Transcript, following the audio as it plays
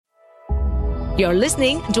You're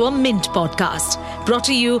listening to a Mint podcast brought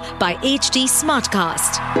to you by HT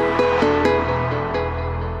Smartcast.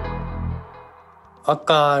 A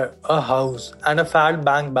car, a house, and a fat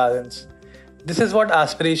bank balance. This is what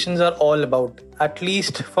aspirations are all about, at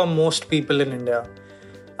least for most people in India.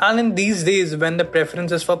 And in these days, when the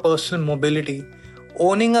preference is for personal mobility,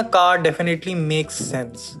 owning a car definitely makes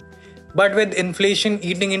sense. But with inflation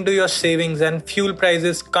eating into your savings and fuel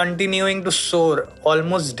prices continuing to soar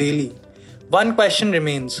almost daily, one question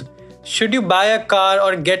remains: should you buy a car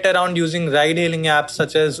or get around using ride hailing apps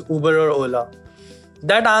such as Uber or Ola?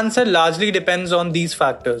 That answer largely depends on these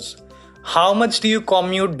factors. How much do you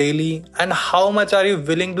commute daily, and how much are you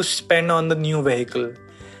willing to spend on the new vehicle?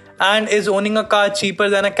 And is owning a car cheaper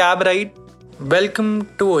than a cab ride? Welcome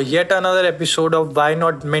to yet another episode of Why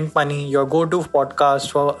Not Mint Money, your go-to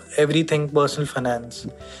podcast for everything personal finance.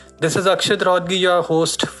 This is Akshat Rodgi, your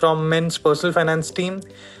host from Mint's personal finance team.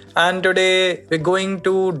 And today we're going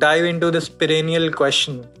to dive into this perennial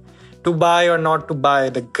question: to buy or not to buy,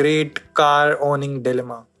 the great car owning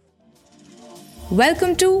dilemma.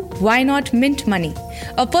 Welcome to Why Not Mint Money,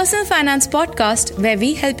 a personal finance podcast where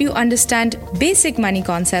we help you understand basic money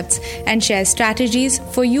concepts and share strategies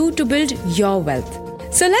for you to build your wealth.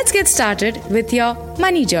 So let's get started with your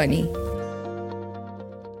money journey.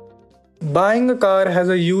 Buying a car has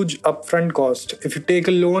a huge upfront cost. If you take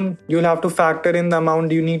a loan, you'll have to factor in the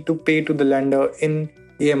amount you need to pay to the lender in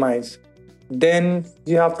EMIs. Then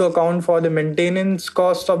you have to account for the maintenance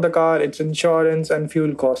cost of the car, its insurance and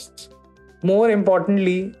fuel costs. More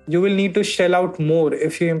importantly, you will need to shell out more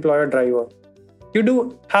if you employ a driver. You do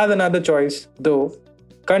have another choice, though.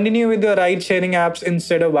 Continue with your ride-sharing apps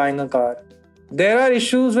instead of buying a car. There are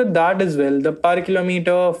issues with that as well. The per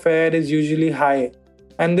kilometer fare is usually high,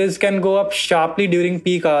 and this can go up sharply during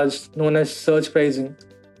peak hours, known as surge pricing.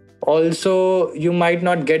 Also, you might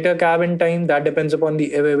not get a cab in time. That depends upon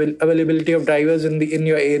the availability of drivers in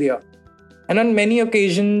your area. And on many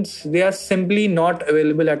occasions, they are simply not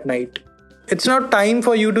available at night. It's now time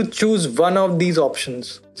for you to choose one of these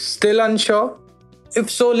options. Still unsure? If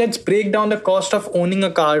so, let's break down the cost of owning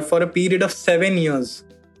a car for a period of 7 years,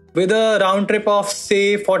 with a round trip of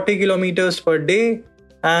say 40 kilometers per day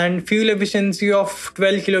and fuel efficiency of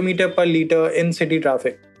 12 km per liter in city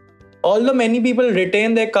traffic. Although many people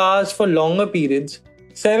retain their cars for longer periods,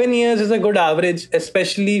 7 years is a good average,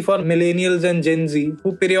 especially for millennials and Gen Z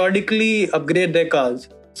who periodically upgrade their cars.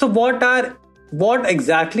 So what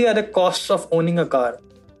exactly are the costs of owning a car?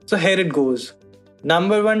 So here it goes.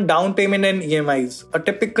 Number 1, down payment and EMIs. A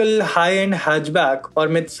typical high-end hatchback or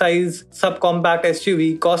mid-size subcompact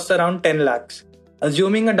SUV costs around 10 lakhs.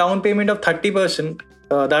 Assuming a down payment of 30%,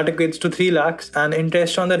 that equates to 3 lakhs, and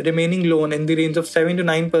interest on the remaining loan in the range of 7 to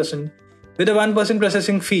 9% with a 1%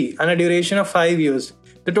 processing fee and a duration of 5 years,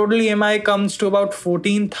 the total EMI comes to about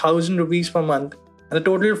 14,000 rupees per month, and the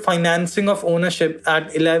total financing of ownership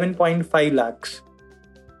at 11.5 lakhs.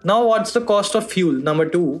 Now what's the cost of fuel? Number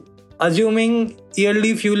 2, assuming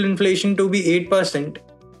yearly fuel inflation to be 8%,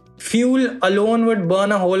 fuel alone would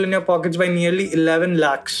burn a hole in your pockets by nearly 11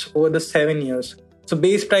 lakhs over the 7 years. So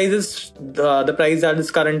base price is the price that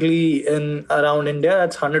is currently in around India,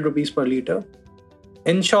 that's 100 rupees per liter.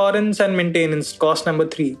 Insurance and maintenance, cost number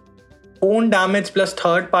 3. Own damage plus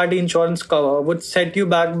third-party insurance cover would set you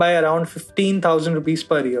back by around 15,000 rupees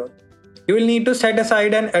per year. You will need to set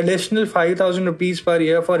aside an additional 5,000 rupees per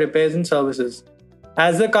year for repairs and services.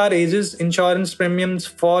 As the car ages, insurance premiums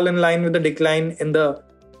fall in line with the decline in the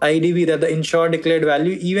IDV, that the insured declared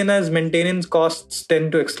value, even as maintenance costs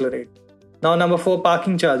tend to accelerate. Now number 4,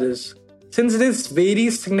 parking charges. Since this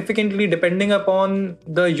varies significantly depending upon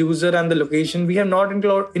the user and the location, we have not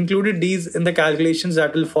included these in the calculations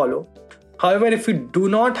that will follow. However, if you do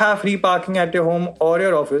not have free parking at your home or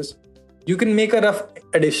your office, you can make a rough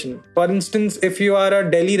addition. For instance, if you are a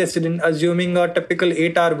Delhi resident, assuming a typical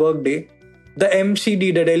 8-hour workday, the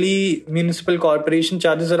MCD, the Delhi Municipal Corporation,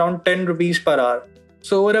 charges around 10 rupees per hour.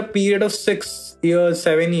 So over a period of 6 years,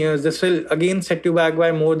 7 years, this will again set you back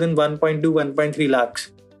by more than 1.2, 1.3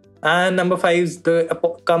 lakhs. And number 5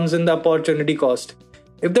 comes in the opportunity cost.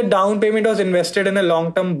 If the down payment was invested in a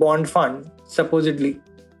long-term bond fund, supposedly,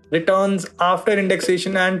 returns after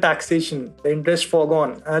indexation and taxation, the interest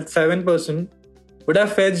foregone at 7%, would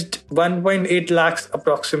have fetched 1.8 lakhs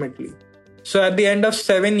approximately. So at the end of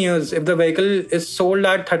 7 years, if the vehicle is sold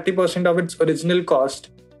at 30% of its original cost,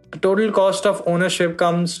 the total cost of ownership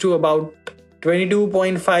comes to about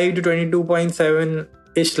 22.5 to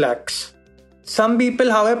 22.7-ish lakhs. Some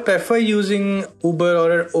people, however, prefer using Uber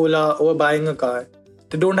or Ola over buying a car.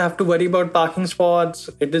 They don't have to worry about parking spots.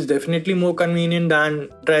 It is definitely more convenient than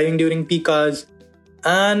driving during peak hours.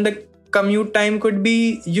 And the commute time could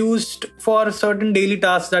be used for certain daily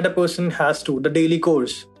tasks that a person has to, the daily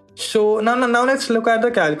course. So now let's look at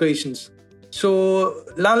the calculations. So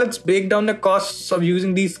now let's break down the costs of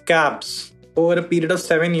using these cabs over a period of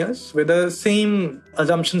 7 years with the same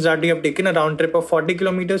assumptions that we have taken, a round trip of 40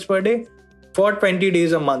 kilometers per day for 20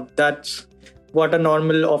 days a month. That's what a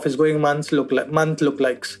normal office going month look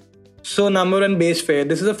like. So number one, base fare.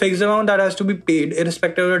 This is a fixed amount that has to be paid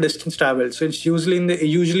irrespective of the distance traveled. So it's usually in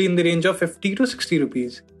the range of 50 to 60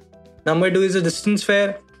 rupees. Number two is the distance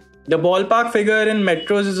fare. The ballpark figure in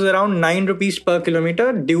metros is around 9 rupees per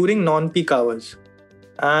kilometer during non-peak hours.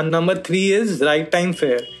 And number three is ride time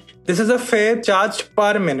fare. This is a fare charged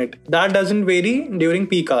per minute. That doesn't vary during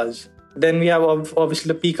peak hours. Then we have obviously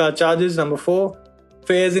the peak hour charges. Number four,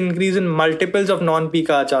 fares increase in multiples of non-peak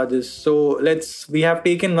hour charges. So we have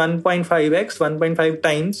taken 1.5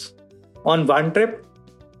 times on one trip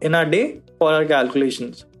in a day for our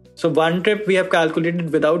calculations. So one trip we have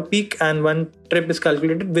calculated without peak and one trip is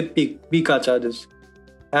calculated with peak hour charges.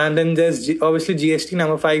 And then there's obviously GST,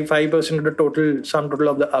 number 5% of the total sum total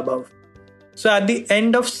of the above. So at the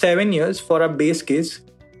end of 7 years for our base case,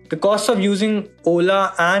 the cost of using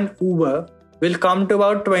Ola and Uber will come to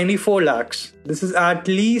about 24 lakhs. This is at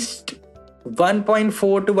least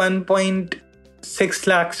 1.4 to 1.6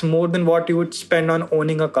 lakhs more than what you would spend on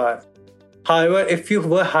owning a car. However, if you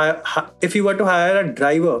were to hire a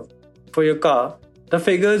driver for your car, the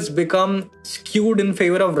figures become skewed in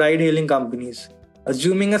favor of ride-hailing companies.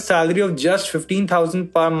 Assuming a salary of just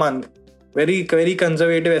 15,000 per month, very, very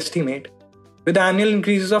conservative estimate, with annual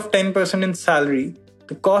increases of 10% in salary,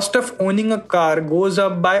 the cost of owning a car goes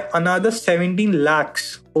up by another 17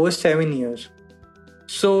 lakhs over 7 years.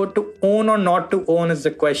 So to own or not to own is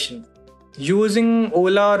the question. Using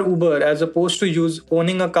Ola or Uber as opposed to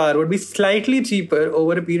owning a car would be slightly cheaper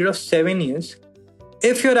over a period of 7 years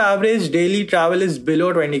if your average daily travel is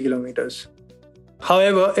below 20 kilometers.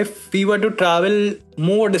 However, if we were to travel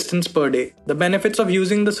more distance per day, the benefits of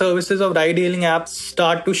using the services of ride-hailing apps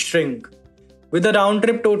start to shrink. With a round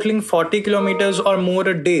trip totaling 40 kilometers or more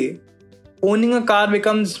a day, owning a car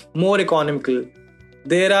becomes more economical.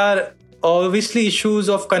 There are obviously issues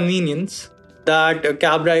of convenience that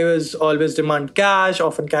cab drivers always demand cash,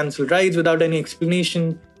 often cancel rides without any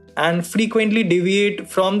explanation, and frequently deviate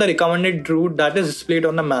from the recommended route that is displayed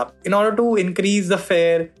on the map in order to increase the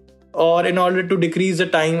fare or in order to decrease the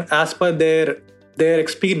time as per their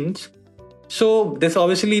experience. So this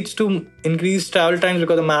obviously leads to increased travel times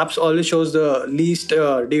because the maps always shows the least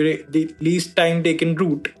time taken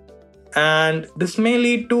route, and this may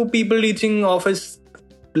lead to people reaching office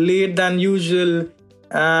late than usual,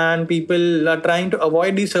 and people are trying to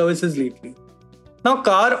avoid these services lately. Now,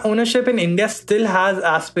 car ownership in India still has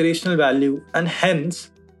aspirational value, and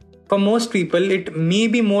hence, for most people, it may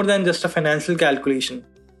be more than just a financial calculation.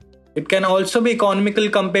 It can also be economical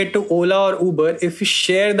compared to Ola or Uber if you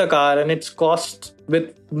share the car and its costs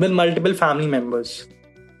with multiple family members.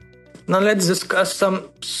 Now let's discuss some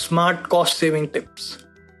smart cost saving tips.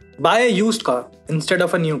 Buy a used car instead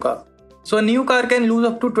of a new car. So a new car can lose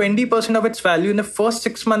up to 20% of its value in the first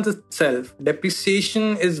 6 months itself.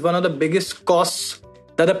 Depreciation is one of the biggest costs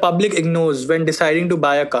that the public ignores when deciding to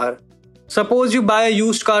buy a car. Suppose you buy a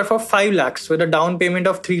used car for 5 lakhs with a down payment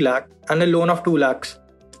of 3 lakh and a loan of 2 lakhs.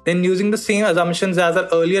 Then using the same assumptions as our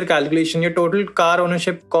earlier calculation, your total car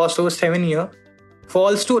ownership cost over 7 years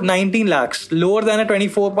falls to 19 lakhs, lower than a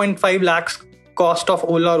 24.5 lakhs cost of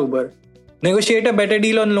Ola or Uber. Negotiate a better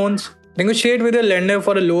deal on loans. Negotiate with your lender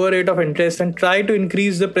for a lower rate of interest and try to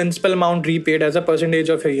increase the principal amount repaid as a percentage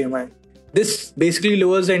of your EMI. This basically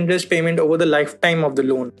lowers the interest payment over the lifetime of the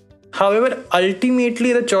loan. However,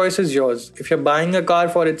 ultimately the choice is yours. If you're buying a car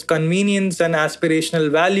for its convenience and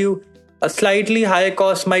aspirational value, a slightly higher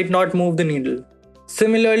cost might not move the needle.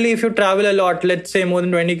 Similarly, if you travel a lot, let's say more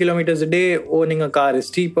than 20 kilometers a day, owning a car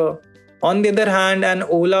is cheaper. On the other hand, an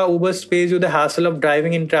Ola Uber spares you the hassle of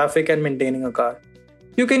driving in traffic and maintaining a car.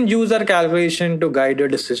 You can use our calculation to guide your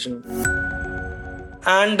decision.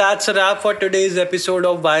 And that's a wrap for today's episode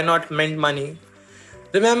of Why Not Mint Money.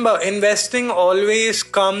 Remember, investing always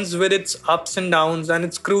comes with its ups and downs, and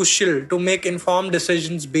it's crucial to make informed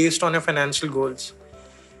decisions based on your financial goals.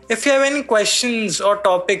 If you have any questions or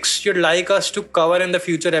topics you'd like us to cover in the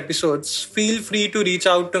future episodes, feel free to reach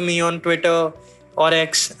out to me on Twitter or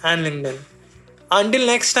X and LinkedIn. Until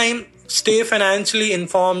next time, stay financially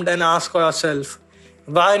informed and ask yourself,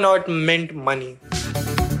 why not mint money?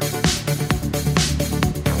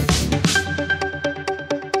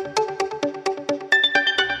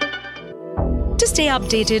 To stay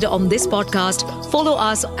updated on this podcast, follow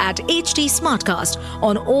us at HT Smartcast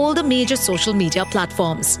on all the major social media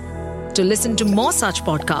platforms. To listen to more such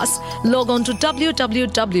podcasts, log on to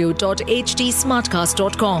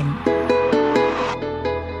www.htsmartcast.com.